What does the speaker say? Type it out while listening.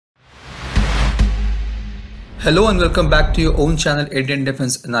Hello and welcome back to your own channel Indian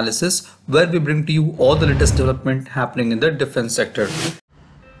Defense Analysis, where we bring to you all the latest development happening in the defense sector.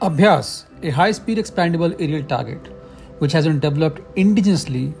 ABHYAS, a high-speed expandable aerial target, which has been developed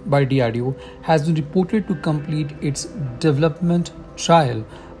indigenously by DRDO, has been reported to complete its development trial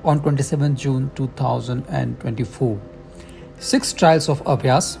on 27 June 2024. 6 trials of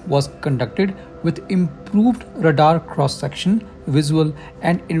ABHYAS was conducted with improved radar cross-section, visual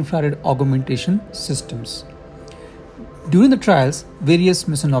and infrared augmentation systems. During the trials, various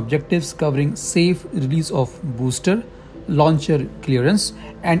mission objectives covering safe release of booster, launcher clearance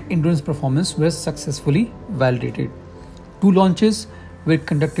and endurance performance were successfully validated. 2 launches were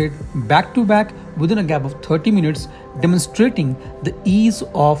conducted back-to-back within a gap of 30 minutes, demonstrating the ease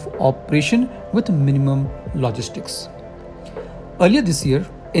of operation with minimum logistics. Earlier this year,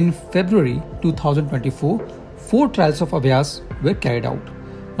 in February 2024, 4 trials of ABHYAS were carried out.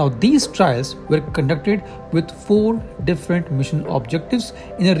 Now, these trials were conducted with 4 different mission objectives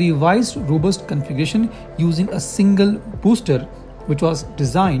in a revised robust configuration using a single booster, which was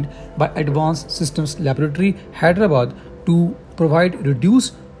designed by Advanced Systems Laboratory, Hyderabad, to provide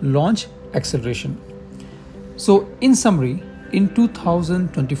reduced launch acceleration. So, in summary, in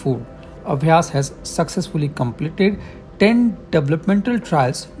 2024, ABHYAS has successfully completed 10 developmental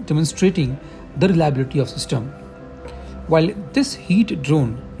trials demonstrating the reliability of system. While this heat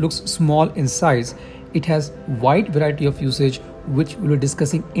drone looks small in size, it has wide variety of usage, which we will be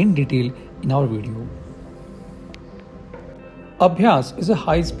discussing in detail in our video. ABHYAS is a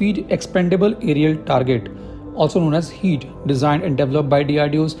high-speed expandable aerial target, also known as HEAT, designed and developed by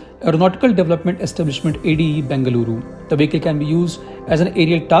DRDO's Aeronautical Development Establishment ADE, Bengaluru. The vehicle can be used as an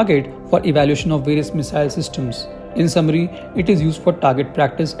aerial target for evaluation of various missile systems. In summary, it is used for target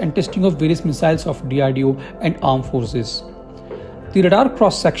practice and testing of various missiles of DRDO and armed forces. The radar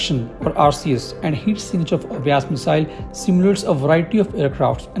cross-section, or RCS, and heat signature of ABHYAS missile simulates a variety of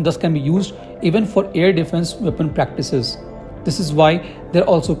aircrafts and thus can be used even for air defense weapon practices. This is why they are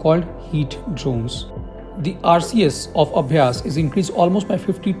also called heat drones. The RCS of ABHYAS is increased almost by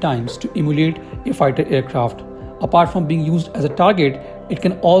 50 times to emulate a fighter aircraft. Apart from being used as a target, it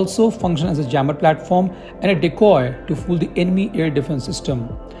can also function as a jammer platform and a decoy to fool the enemy air defense system.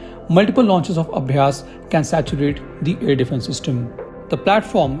 Multiple launches of ABHYAS can saturate the air defense system. The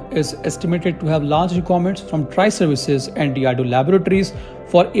platform is estimated to have large requirements from tri-services and DRDO laboratories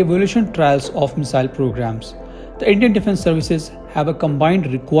for evaluation trials of missile programs. The Indian Defence Services have a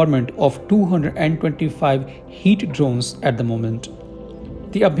combined requirement of 225 heat drones at the moment.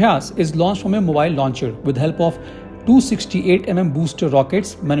 The ABHYAS is launched from a mobile launcher with help of 268mm booster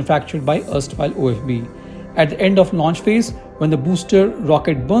rockets manufactured by erstwhile OFB. At the end of launch phase, when the booster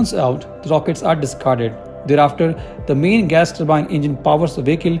rocket burns out, the rockets are discarded. Thereafter, the main gas turbine engine powers the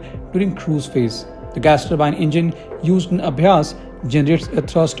vehicle during cruise phase. The gas turbine engine used in ABHYAS generates a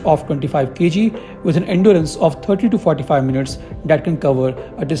thrust of 25 kg with an endurance of 30 to 45 minutes that can cover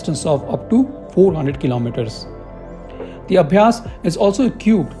a distance of up to 400 kilometers. The ABHYAS is also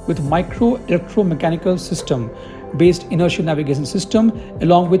equipped with micro electromechanical system based inertial navigation system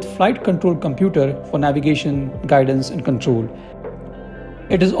along with flight control computer for navigation, guidance and control.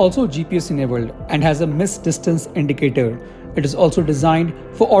 It is also GPS enabled and has a miss distance indicator. It is also designed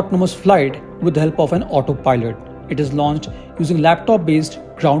for autonomous flight with the help of an autopilot. It is launched using laptop based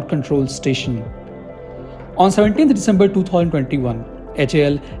ground control station. On 17th December 2021,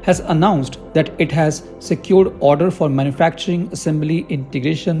 HAL has announced that it has secured order for manufacturing, assembly,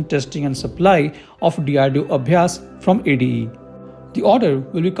 integration, testing and supply of DRDO ABHYAS from ADE. The order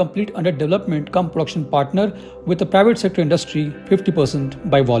will be complete under development cum production partner with the private sector industry 50%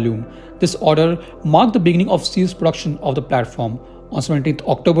 by volume. This order marked the beginning of series production of the platform. On 17th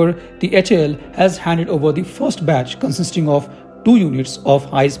October, the HAL has handed over the first batch consisting of 2 units of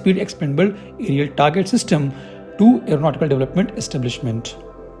high-speed expandable aerial target system to Aeronautical Development Establishment.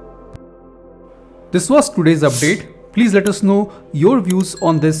 This was today's update. Please let us know your views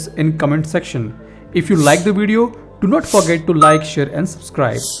on this in comment section. If you like the video, do not forget to like, share and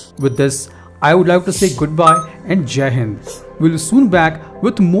subscribe. With this, I would like to say goodbye and Jai Hind. We'll soon back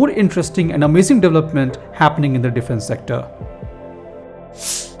with more interesting and amazing development happening in the defense sector.